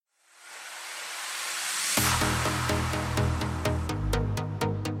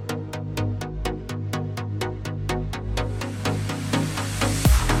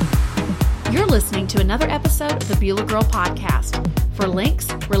to another episode of the Beulah Girl Podcast. For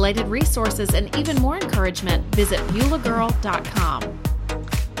links, related resources, and even more encouragement, visit BeulahGirl.com.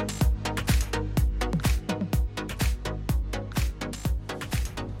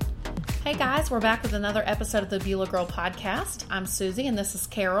 Hey guys, we're back with another episode of the Beulah Girl Podcast. I'm Suzy and this is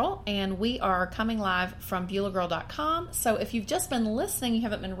Carol, and we are coming live from BeulahGirl.com. So if you've just been listening, you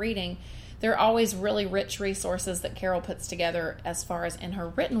haven't been reading, there are always really rich resources that Carol puts together as far as in her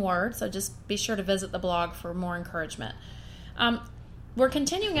written word, so just be sure to visit the blog for more encouragement. We're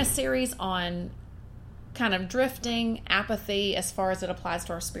continuing a series on kind of drifting, apathy, as far as it applies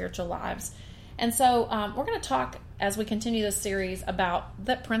to our spiritual lives. And so we're going to talk, as we continue this series, about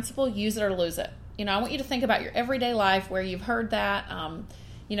that principle, use it or lose it. You know, I want you to think about your everyday life where you've heard that.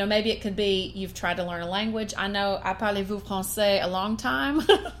 You know, maybe it could be you've tried to learn a language. I know I parlez-vous français a long time.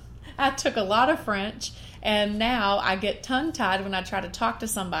 I took a lot of French, and now I get tongue-tied when I try to talk to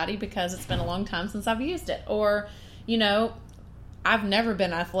somebody because it's been a long time since I've used it. Or, you know, I've never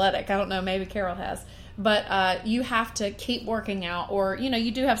been athletic. I don't know, maybe Carol has. But you have to keep working out, or, you know,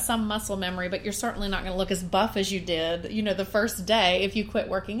 you do have some muscle memory, but you're certainly not going to look as buff as you did, you know, the first day if you quit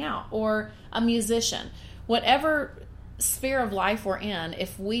working out. Or a musician. Whatever sphere of life we're in,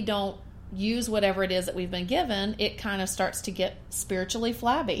 if we don't use whatever it is that we've been given, it kind of starts to get spiritually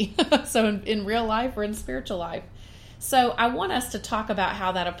flabby. So in real life or in spiritual life. So I want us to talk about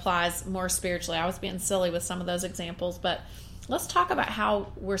how that applies more spiritually. I was being silly with some of those examples, but let's talk about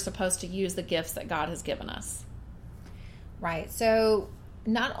how we're supposed to use the gifts that God has given us. Right. So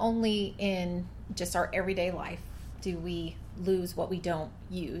not only in just our everyday life do we lose what we don't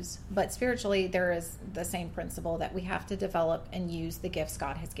use, but spiritually there is the same principle that we have to develop and use the gifts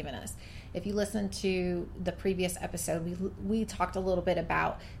God has given us. If you listen to the previous episode, we talked a little bit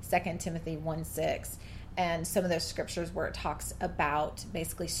about 2 Timothy 1:6 and some of those scriptures where it talks about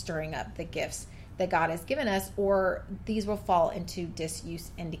basically stirring up the gifts that God has given us, or these will fall into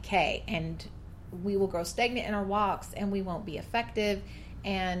disuse and decay, and we will grow stagnant in our walks and we won't be effective.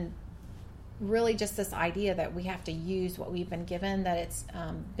 And really just this idea that we have to use what we've been given, that it's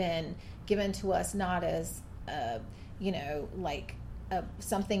been given to us not as you know, like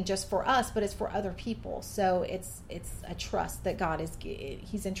something just for us, but it's for other people. So it's a trust that God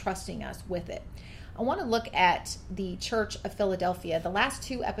he's entrusting us with it. I want to look at the Church of Philadelphia. The last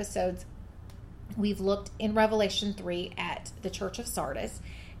two episodes we've looked in Revelation 3 at the Church of Sardis,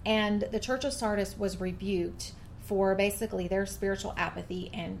 and the Church of Sardis was rebuked for basically their spiritual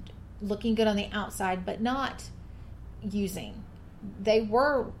apathy and looking good on the outside, but not using. They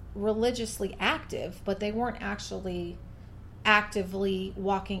were religiously active, but they weren't actually actively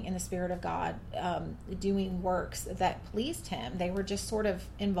walking in the Spirit of God, doing works that pleased Him. They were just sort of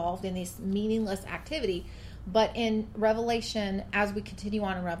involved in this meaningless activity. But in Revelation, as we continue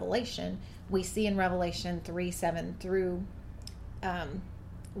on in Revelation, we see in Revelation 3:7 through,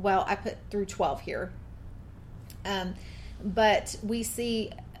 I put through 12 here. But we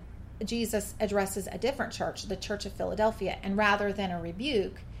see Jesus addresses a different church, the Church of Philadelphia, and rather than a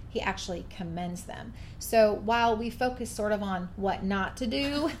rebuke, he actually commends them. So while we focus sort of on what not to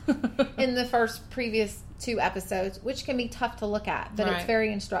do in the previous two episodes, which can be tough to look at, but It's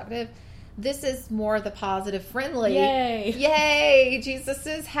very instructive, this is more the positive, friendly. Yay! Jesus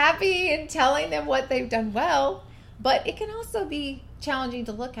is happy and telling them what they've done well, but it can also be challenging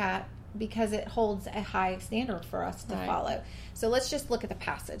to look at because it holds a high standard for us to follow. So let's just look at the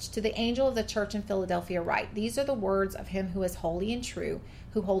passage. To the angel of the church in Philadelphia write, these are the words of him who is holy and true,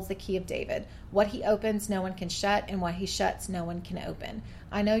 who holds the key of David. What he opens, no one can shut, and what he shuts, no one can open.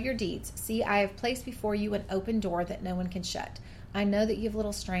 I know your deeds. See, I have placed before you an open door that no one can shut. I know that you have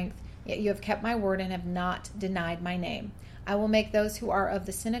little strength, yet you have kept my word and have not denied my name. I will make those who are of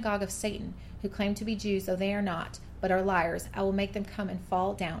the synagogue of Satan, who claim to be Jews, though they are not, but are liars, I will make them come and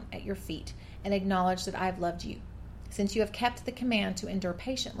fall down at your feet and acknowledge that I have loved you. Since you have kept the command to endure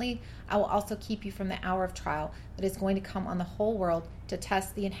patiently, I will also keep you from the hour of trial that is going to come on the whole world to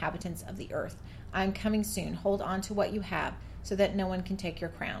test the inhabitants of the earth. I am coming soon. Hold on to what you have so that no one can take your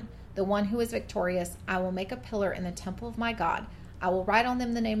crown. The one who is victorious, I will make a pillar in the temple of my God. I will write on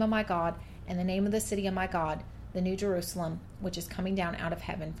them the name of my God and the name of the city of my God, the New Jerusalem, which is coming down out of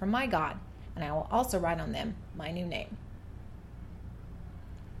heaven from my God. And I will also write on them my new name.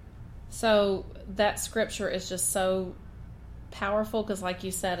 So that scripture is just so powerful because, like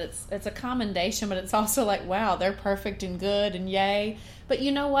you said, it's a commendation, but it's also like, wow, they're perfect and good and yay. But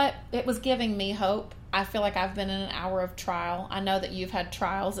you know what? It was giving me hope. I feel like I've been in an hour of trial. I know that you've had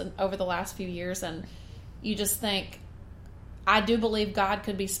trials over the last few years, and you just think, I do believe God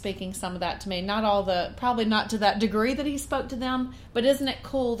could be speaking some of that to me. Probably not to that degree that he spoke to them, but isn't it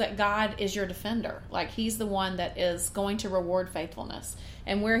cool that God is your defender? Like, he's the one that is going to reward faithfulness.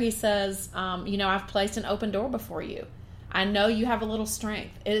 And where he says, I've placed an open door before you. I know you have a little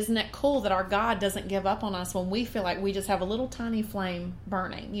strength. Isn't it cool that our God doesn't give up on us when we feel like we just have a little tiny flame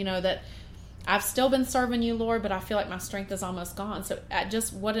burning? That I've still been serving you, Lord, but I feel like my strength is almost gone. So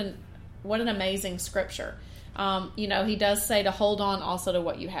just what an amazing scripture. He does say to hold on also to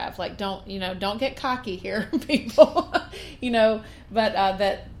what you have. Like, don't get cocky here, people, but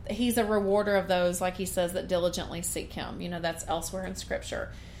that he's a rewarder of those, like he says, that diligently seek him. That's elsewhere in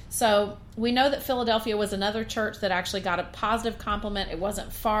scripture. So we know that Philadelphia was another church that actually got a positive compliment. It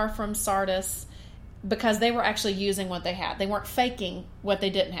wasn't far from Sardis because they were actually using what they had. They weren't faking what they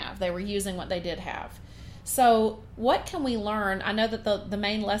didn't have. They were using what they did have. So what can we learn? I know that the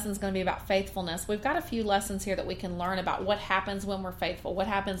main lesson is going to be about faithfulness. We've got a few lessons here that we can learn about what happens when we're faithful. What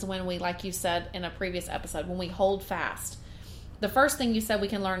happens when we, like you said in a previous episode, when we hold fast. The first thing you said we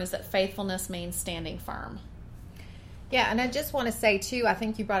can learn is that faithfulness means standing firm. Yeah, and I just want to say, too, I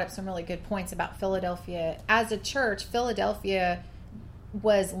think you brought up some really good points about Philadelphia. As a church, Philadelphia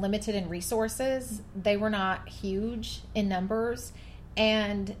was limited in resources. They were not huge in numbers.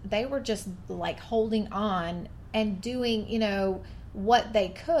 And they were just like holding on and doing, what they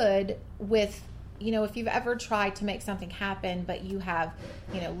could with, if you've ever tried to make something happen, but you have,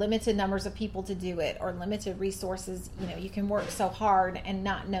 limited numbers of people to do it or limited resources, you can work so hard and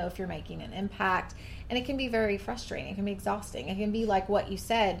not know if you're making an impact. And it can be very frustrating. It can be exhausting. It can be like what you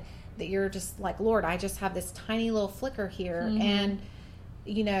said, that you're just like, Lord, I just have this tiny little flicker here. Mm-hmm. And,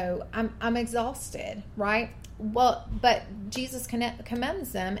 I'm exhausted, right? Well, but Jesus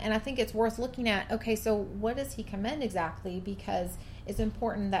commends them, and I think it's worth looking at, okay, so what does he commend exactly? Because it's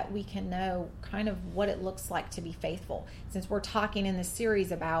important that we can know kind of what it looks like to be faithful, since we're talking in this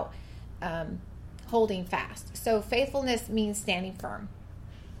series about holding fast. So faithfulness means standing firm.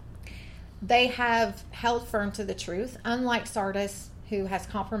 They have held firm to the truth, unlike Sardis, who has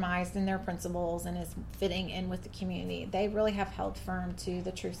compromised in their principles and is fitting in with the community. They really have held firm to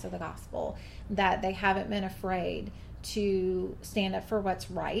the truths of the gospel, that they haven't been afraid to stand up for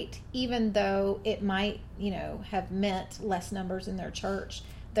what's right, even though it might, have meant less numbers in their church.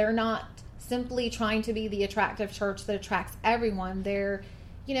 They're not simply trying to be the attractive church that attracts everyone. They're,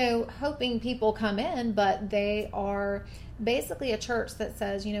 hoping people come in, but they are basically a church that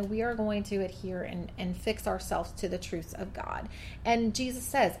says, we are going to adhere and fix ourselves to the truths of God. And Jesus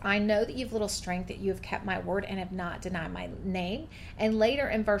says, I know that you have little strength, that you have kept my word and have not denied my name. And later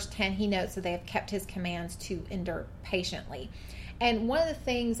in verse 10, he notes that they have kept his commands to endure patiently. And one of the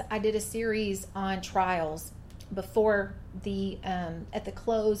things, I did a series on trials before at the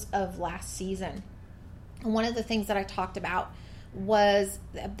close of last season. And one of the things that I talked about was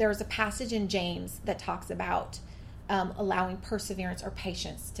there's a passage in James that talks about allowing perseverance or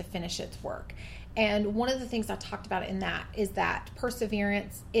patience to finish its work. And one of the things I talked about in that is that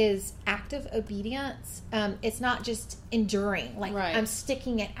perseverance is active obedience. It's not just enduring, like right. I'm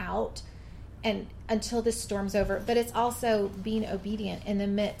sticking it out and until this storm's over, but it's also being obedient in the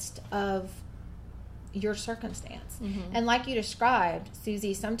midst of your circumstance. Mm-hmm. And like you described,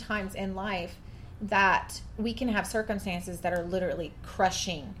 Suzy, sometimes in life that we can have circumstances that are literally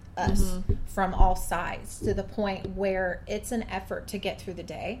crushing us mm-hmm. from all sides to the point where it's an effort to get through the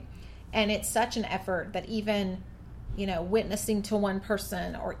day. And it's such an effort that even, witnessing to one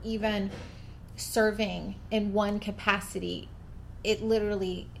person or even serving in one capacity, it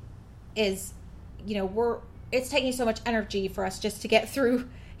literally is, it's taking so much energy for us just to get through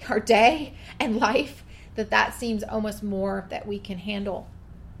our day and life that seems almost more that we can handle.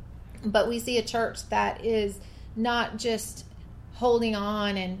 But we see a church that is not just holding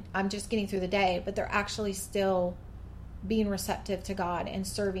on and I'm just getting through the day, but they're actually still being receptive to God and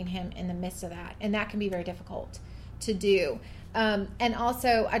serving him in the midst of that. And that can be very difficult to do. And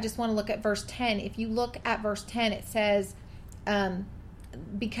also, I just want to look at verse 10. If you look at verse 10, it says,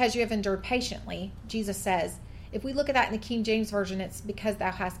 because you have endured patiently, Jesus says, if we look at that in the King James Version, it's because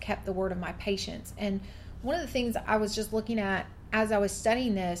thou hast kept the word of my patience. And one of the things I was just looking at as I was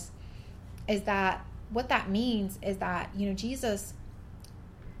studying this is that what that means is that, Jesus,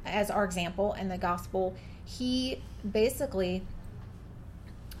 as our example in the gospel, he basically,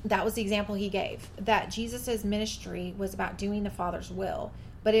 that was the example he gave, that Jesus's ministry was about doing the Father's will,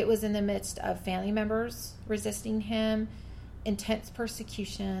 but it was in the midst of family members resisting him, intense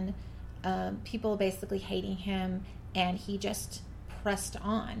persecution, people basically hating him, and he just pressed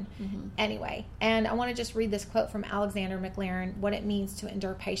on anyway. And I want to just read this quote from Alexander McLaren, what it means to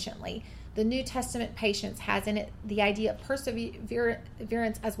endure patiently. The New Testament patience has in it the idea of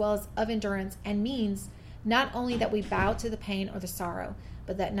perseverance as well as of endurance, and means not only that we bow to the pain or the sorrow,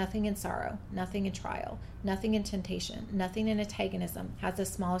 but that nothing in sorrow, nothing in trial, nothing in temptation, nothing in antagonism has the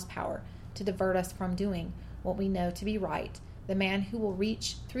smallest power to divert us from doing what we know to be right. The man who will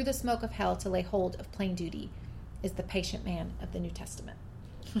reach through the smoke of hell to lay hold of plain duty is the patient man of the New Testament.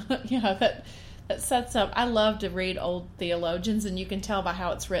 Yeah, that sets up. I love to read old theologians, and you can tell by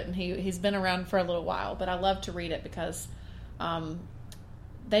how it's written. He's been around for a little while, but I love to read it because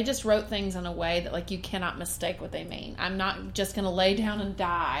they just wrote things in a way that, like, you cannot mistake what they mean. I'm not just going to lay down and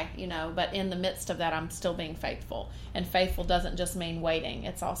die, but in the midst of that, I'm still being faithful. And faithful doesn't just mean waiting.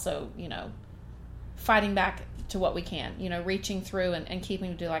 It's also, fighting back to what we can, reaching through and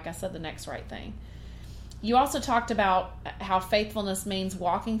keeping to do, like I said, the next right thing. You also talked about how faithfulness means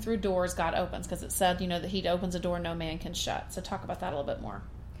walking through doors God opens, because it said, that He opens a door no man can shut. So talk about that a little bit more.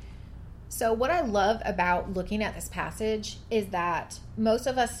 So what I love about looking at this passage is that most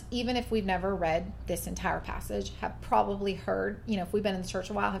of us, even if we've never read this entire passage, have probably heard, if we've been in the church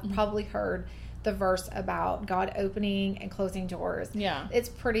a while, have probably heard the verse about God opening and closing doors. Yeah. It's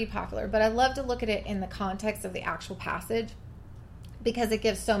pretty popular, but I love to look at it in the context of the actual passage because it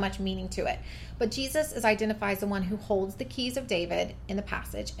gives so much meaning to it. But Jesus is identified as the one who holds the keys of David in the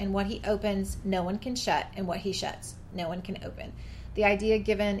passage, and what He opens, no one can shut, and what He shuts, no one can open. The idea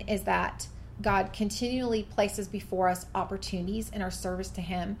given is that God continually places before us opportunities in our service to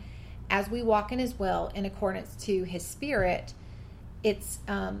Him. As we walk in His will in accordance to His Spirit,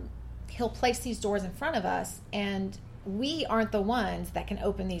 He'll place these doors in front of us, and we aren't the ones that can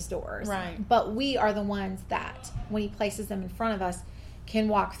open these doors. Right. But we are the ones that, when He places them in front of us, can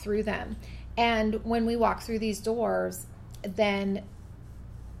walk through them. And when we walk through these doors, then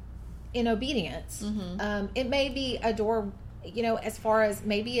in obedience, it may be a door, as far as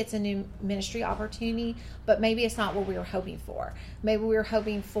maybe it's a new ministry opportunity, but maybe it's not what we were hoping for. Maybe we were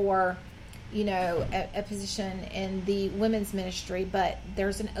hoping for, a position in the women's ministry, but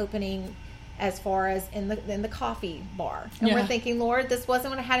there's an opening as far as in the coffee bar. And we're thinking, Lord, this wasn't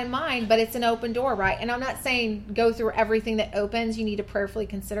what I had in mind, but it's an open door, right? And I'm not saying go through everything that opens. You need to prayerfully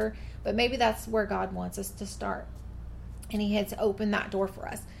consider, but maybe that's where God wants us to start. And He has opened that door for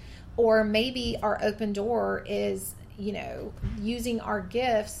us. Or maybe our open door is, using our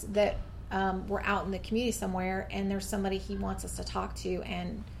gifts that we're out in the community somewhere, and there's somebody He wants us to talk to,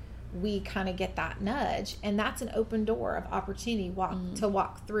 and we kind of get that nudge, and that's an open door of opportunity to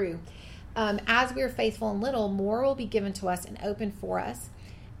walk through. As we are faithful in little, more will be given to us and open for us.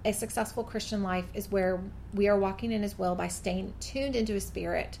 A successful Christian life is where we are walking in His will by staying tuned into His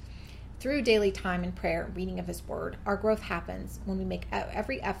Spirit through daily time in prayer, reading of His Word. Our growth happens when we make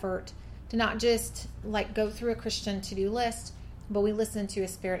every effort to not just go through a Christian to-do list, but we listen to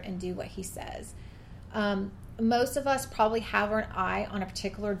His Spirit and do what He says. Most of us probably have an eye on a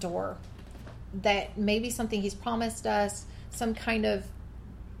particular door that maybe something He's promised us, some kind of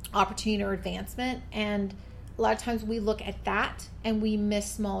opportunity or advancement, and a lot of times we look at that and we miss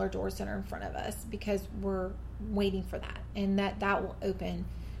smaller doors that are in front of us because we're waiting for that, and that will open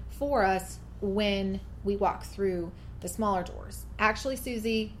for us when we walk through the smaller doors. Actually,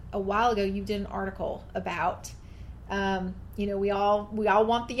 Suzy, a while ago you did an article about we all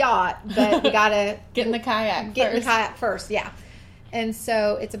want the yacht, but we gotta get in the kayak in the kayak first. Yeah. And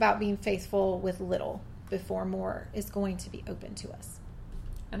so it's about being faithful with little before more is going to be open to us.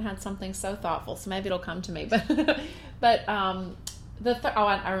 And had something so thoughtful, so maybe it'll come to me. But I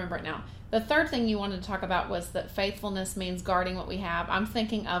remember it now. The third thing you wanted to talk about was that faithfulness means guarding what we have. I'm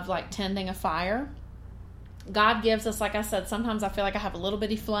thinking of tending a fire. God gives us, like I said, sometimes I feel like I have a little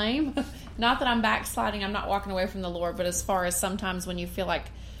bitty flame. Not that I'm backsliding, I'm not walking away from the Lord, but as far as sometimes when you feel like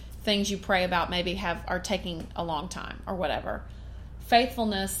things you pray about maybe are taking a long time or whatever.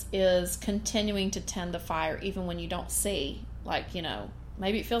 Faithfulness is continuing to tend the fire even when you don't see,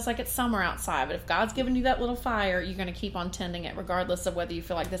 maybe it feels like it's summer outside, but if God's given you that little fire, you're going to keep on tending it regardless of whether you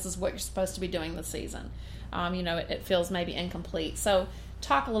feel like this is what you're supposed to be doing this season. It feels maybe incomplete. So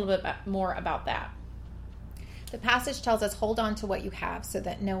talk a little bit more about that. The passage tells us, hold on to what you have so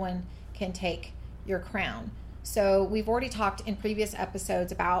that no one can take your crown. So we've already talked in previous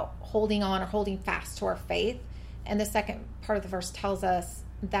episodes about holding on or holding fast to our faith. And the second part of the verse tells us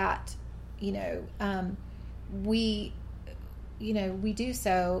that, we do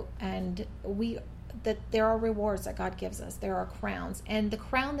so, and that there are rewards that God gives us. There are crowns. And the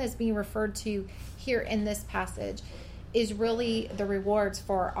crown that's being referred to here in this passage is really the rewards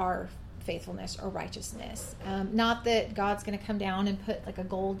for our faithfulness or righteousness. Not that God's going to come down and put like a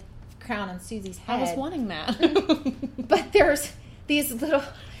gold crown on Suzy's head. I was wanting that. But there's these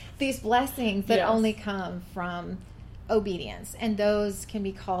blessings that Yes. only come from obedience, and those can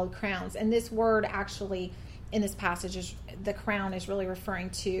be called crowns. And this word actually in this passage is, the crown is really referring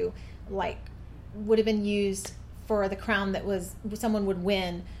to, like, would have been used for the crown that was someone would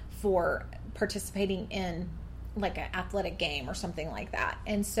win for participating in like an athletic game or something like that.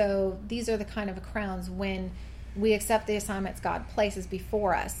 And so these are the kind of crowns when we accept the assignments God places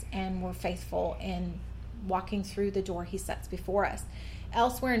before us and we're faithful in walking through the door he sets before us.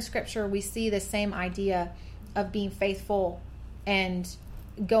 Elsewhere in Scripture, we see the same idea of being faithful and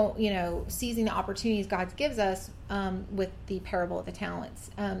seizing the opportunities God gives us with the parable of the talents.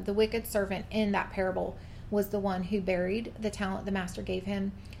 The wicked servant in that parable was the one who buried the talent the master gave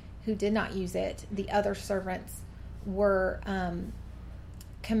him, who did not use it. The other servants were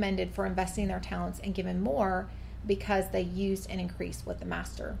commended for investing their talents and given more because they used and increased what the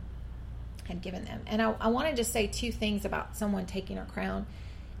master had given them. And I want to just say two things about someone taking a crown.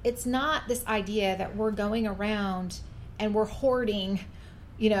 It's not this idea that we're going around and we're hoarding,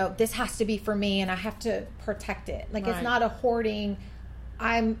 this has to be for me and I have to protect it. Like, right. It's not a hoarding.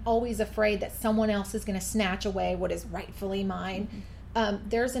 I'm always afraid that someone else is going to snatch away what is rightfully mine. Mm-hmm.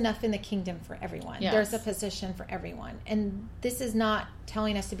 There's enough in the kingdom for everyone. Yes. There's a position for everyone. And this is not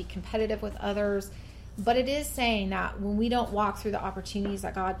telling us to be competitive with others, but it is saying that when we don't walk through the opportunities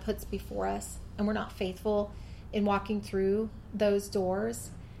that God puts before us and we're not faithful in walking through those doors,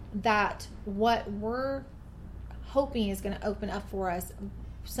 that what we're hoping is going to open up for us,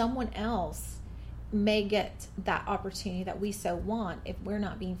 someone else may get that opportunity that we so want if we're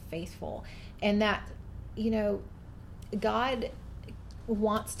not being faithful. And that, God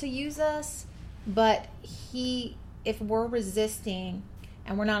wants to use us, but if we're resisting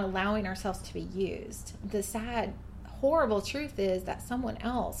and we're not allowing ourselves to be used, the sad, horrible truth is that someone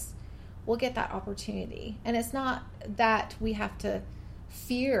else will get that opportunity. And it's not that we have to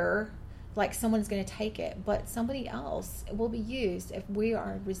fear like someone's going to take it, but somebody else will be used if we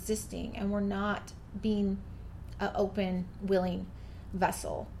are resisting and we're not being an open, willing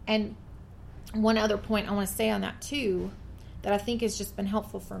vessel. And one other point I want to say on that too, that I think has just been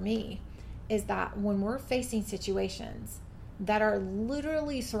helpful for me, is that when we're facing situations that are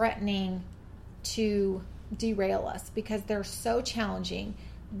literally threatening to derail us because they're so challenging,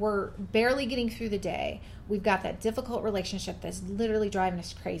 we're barely getting through the day, we've got that difficult relationship that's literally driving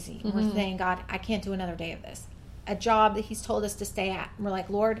us crazy. Mm-hmm. We're saying, God, I can't do another day of this. A job that he's told us to stay at, and we're like,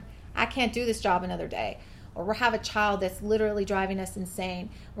 Lord, I can't do this job another day. Or we have a child that's literally driving us insane.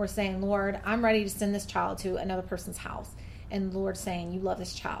 We're saying, Lord, I'm ready to send this child to another person's house. And the Lord's saying, you love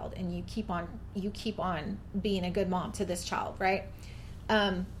this child and you keep on being a good mom to this child, right?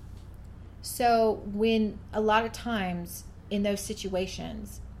 So when a lot of times in those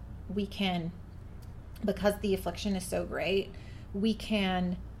situations, we can, because the affliction is so great, we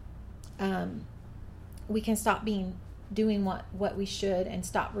can stop doing what we should and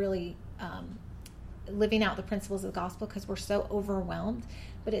stop really living out the principles of the gospel because we're so overwhelmed.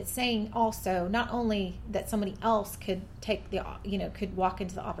 But it's saying also not only that somebody else could could walk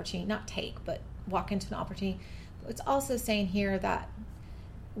into the opportunity, but walk into an opportunity. But it's also saying here that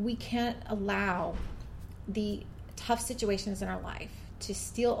we can't allow the tough situations in our life to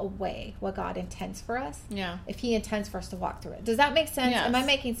steal away what God intends for us. Yeah. If he intends for us to walk through it. Does that make sense? Yes. Am I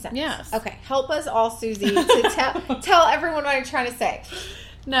making sense? Yes. Okay. Help us all, Suzy, to tell everyone what I'm trying to say.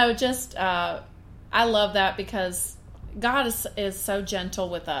 No, just, I love that because God is so gentle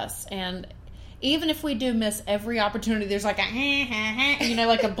with us. And even if we do miss every opportunity, there's like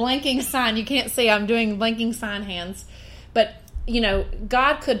like a blinking sign. You can't see, I'm doing blinking sign hands. But,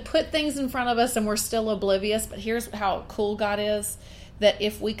 God could put things in front of us and we're still oblivious. But here's how cool God is, that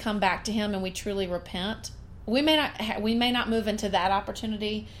if we come back to him and we truly repent, we may not move into that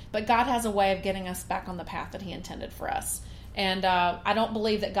opportunity, but God has a way of getting us back on the path that he intended for us. And I don't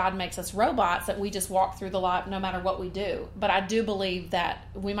believe that God makes us robots, that we just walk through the life no matter what we do. But I do believe that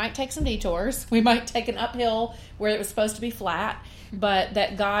we might take some detours. We might take an uphill where it was supposed to be flat. But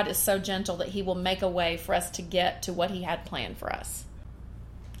that God is so gentle that he will make a way for us to get to what he had planned for us.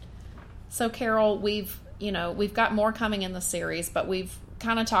 So, Carol, we've got more coming in the series, but we've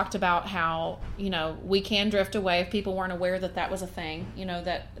kind of talked about how, we can drift away if people weren't aware that was a thing,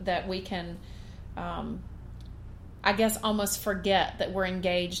 that we can... I guess almost forget that we're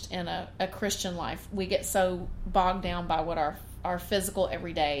engaged in a Christian life. We get so bogged down by what our physical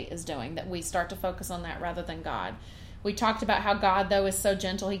everyday is doing that we start to focus on that rather than God. we talked about how God, though, is so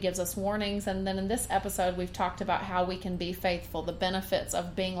gentle, he gives us warnings. And then in this episode, we've talked about how we can be faithful, the benefits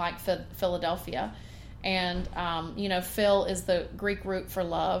of being like Philadelphia. And, Phil is the Greek root for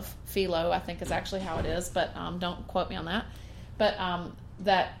love. Philo, I think, is actually how it is, but don't quote me on that. But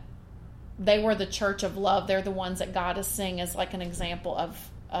that they were the church of love. They're the ones that God is seeing as like an example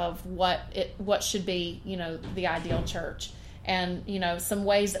of what should be, the ideal church. And, some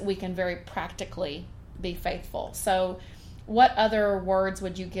ways that we can very practically be faithful. So what other words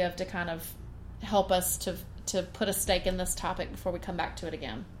would you give to kind of help us to put a stake in this topic before we come back to it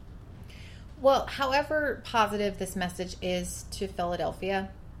again? Well, however positive this message is to Philadelphia,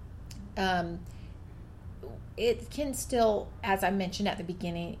 it can still, as I mentioned at the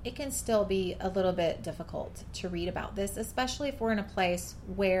beginning, it can still be a little bit difficult to read about this, especially if we're in a place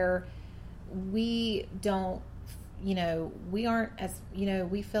where we don't, we aren't as,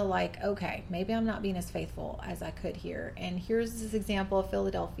 we feel like, okay, maybe I'm not being as faithful as I could here. And here's this example of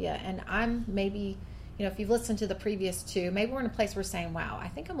Philadelphia. And I'm maybe, if you've listened to the previous two, maybe we're in a place where we're saying, wow, I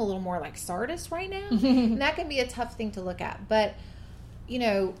think I'm a little more like Sardis right now. And that can be a tough thing to look at. But,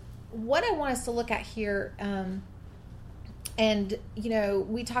 what I want us to look at here,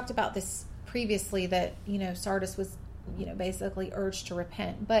 we talked about this previously that, Sardis was, basically urged to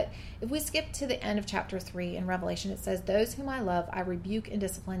repent. But if we skip to the end of chapter 3 in Revelation, it says, those whom I love, I rebuke and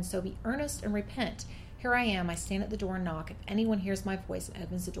discipline, so be earnest and repent. Here I am, I stand at the door and knock. If anyone hears my voice and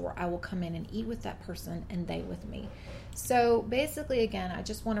opens the door, I will come in and eat with that person and they with me. So basically, again, I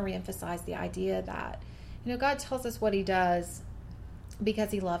just want to reemphasize the idea that, God tells us what he does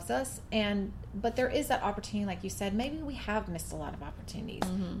because he loves us, but there is that opportunity, like you said, maybe we have missed a lot of opportunities.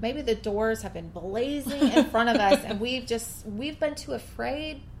 Mm-hmm. Maybe the doors have been blazing in front of us and we've been too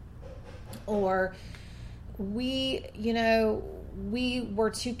afraid, or we were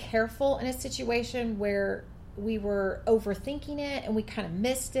too careful in a situation where we were overthinking it and we kind of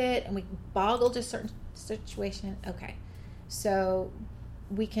missed it and we boggled a certain situation. Okay, so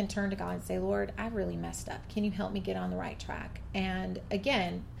we can turn to God and say, Lord, I really messed up. Can you help me get on the right track? And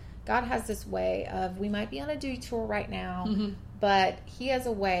again, God has this way of, we might be on a detour right now, mm-hmm. but he has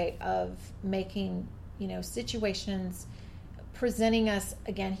a way of making, situations, presenting us,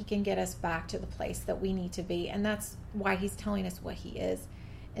 again, he can get us back to the place that we need to be. And that's why he's telling us what he is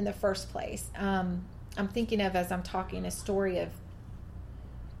in the first place. I'm thinking of, as I'm talking, a story of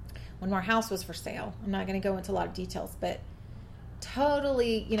when our house was for sale. I'm not going to go into a lot of details, but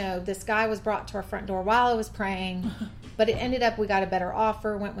totally, this guy was brought to our front door while I was praying, but it ended up we got a better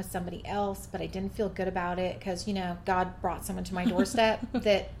offer, went with somebody else, but I didn't feel good about it because, God brought someone to my doorstep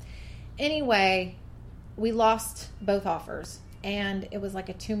that, anyway, we lost both offers. And it was like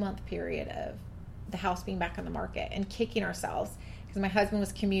a 2-month period of the house being back on the market and kicking ourselves because my husband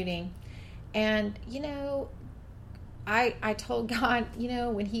was commuting. And, I told God,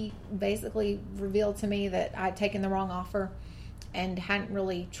 when he basically revealed to me that I'd taken the wrong offer and hadn't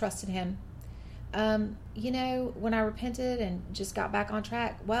really trusted him, when I repented and just got back on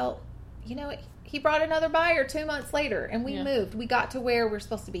track, well, he brought another buyer 2 months later and we moved. We got to where we're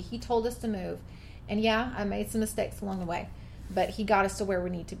supposed to be. He told us to move. And I made some mistakes along the way, but he got us to where we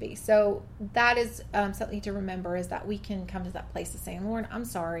need to be. So that is something to remember, is that we can come to that place of saying, Lord, I'm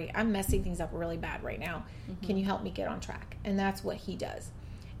sorry. I'm messing things up really bad right now. Mm-hmm. Can you help me get on track? And that's what he does.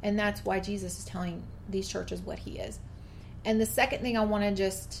 And that's why Jesus is telling these churches what he is. And the second thing I want to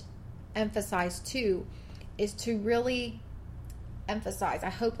just emphasize too is to really emphasize, I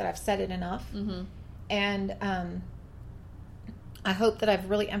hope that I've said it enough. Mm-hmm. And I hope that I've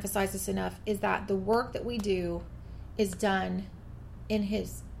really emphasized this enough, is that the work that we do is done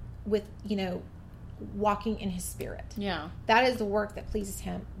walking in his spirit. Yeah. That is the work that pleases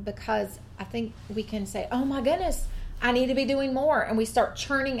him, because I think we can say, oh my goodness, I need to be doing more. And we start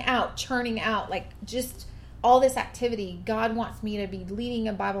churning out, like just all this activity. God wants me to be leading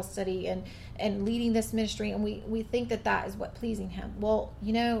a Bible study and leading this ministry. And we think that is what pleasing him. Well,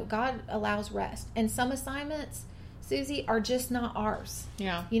 God allows rest. And some assignments, Suzy, are just not ours.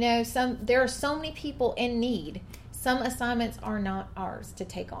 Yeah. There are so many people in need. Some assignments are not ours to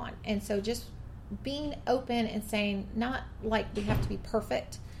take on. And so just being open and saying, not like we have to be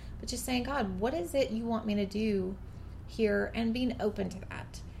perfect, but just saying, God, what is it you want me to do here? And being open to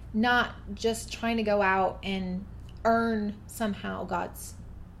that. Not just trying to go out and earn somehow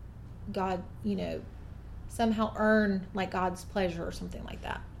somehow earn like God's pleasure or something like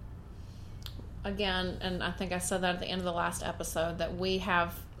that. Again, and I think I said that at the end of the last episode, that we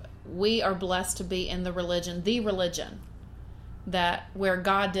are blessed to be in the religion that where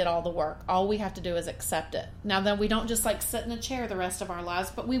God did all the work. All we have to do is accept it. Now then, we don't just like sit in a chair the rest of our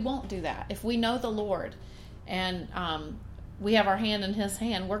lives, but we won't do that. If we know the Lord, and we have our hand in his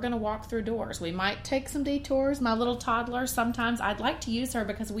hand. We're going to walk through doors. We might take some detours. My little toddler, sometimes I'd like to use her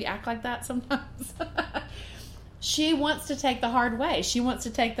because we act like that sometimes. She wants to take the hard way. She wants to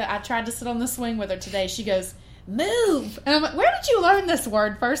take I tried to sit on the swing with her today. She goes, move. And I'm like, where did you learn this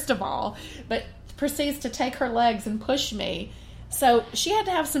word, first of all? But proceeds to take her legs and push me. So she had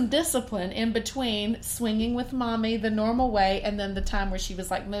to have some discipline in between swinging with mommy the normal way and then the time where she was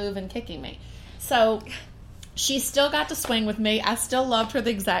like, move, and kicking me. So she still got to swing with me. I still loved her the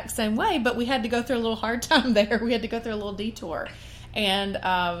exact same way, but we had to go through a little hard time there. We had to go through a little detour. And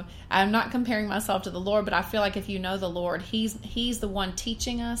I'm not comparing myself to the Lord, but I feel like if you know the Lord, He's the one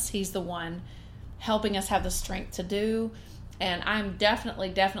teaching us. He's the one helping us have the strength to do. And I'm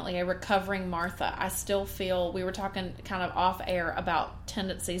definitely a recovering Martha. I still feel, we were talking kind of off air about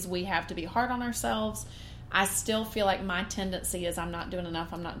tendencies we have to be hard on ourselves. I still feel like my tendency is I'm not doing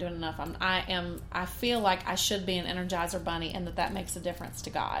enough. I feel like I should be an Energizer bunny, and that makes a difference to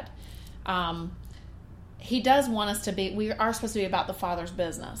God. He does want us to be, we are supposed to be about the Father's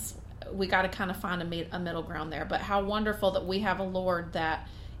business. We got to kind of find a middle ground there. But how wonderful that we have a Lord that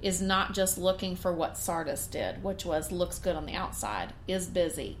is not just looking for what Sardis did, which was looks good on the outside, is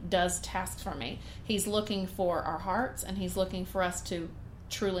busy, does tasks for me. He's looking for our hearts, and He's looking for us to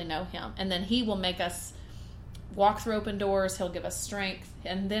truly know Him. And then He will make us walk through open doors. He'll give us strength,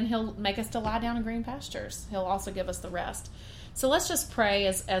 and then He'll make us to lie down in green pastures. He'll also give us the rest. So let's just pray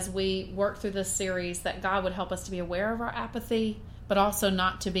as we work through this series that God would help us to be aware of our apathy, but also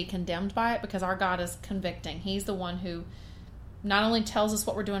not to be condemned by it, because our God is convicting. He's the one who not only tells us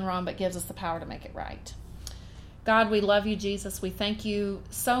what we're doing wrong, but gives us the power to make it right. God, we love you, Jesus. We thank you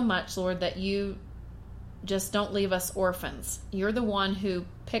so much, Lord, that you just don't leave us orphans. You're the one who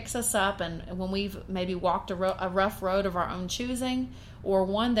picks us up, and when we've maybe walked a rough road of our own choosing, or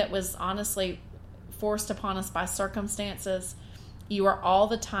one that was honestly forced upon us by circumstances, you are all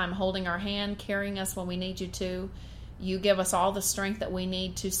the time holding our hand, carrying us when we need you to. You give us all the strength that we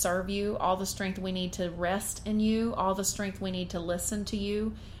need to serve you, all the strength we need to rest in you, all the strength we need to listen to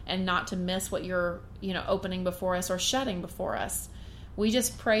you and not to miss what you're, opening before us or shutting before us. We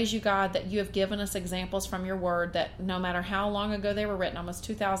just praise you, God, that you have given us examples from your word that no matter how long ago they were written, almost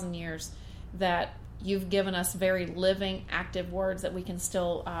 2,000 years, that you've given us very living, active words that we can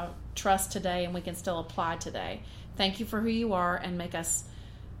still trust today and we can still apply today. Thank you for who you are, and make us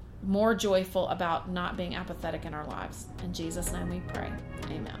more joyful about not being apathetic in our lives. In Jesus' name we pray.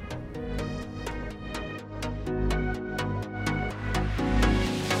 Amen.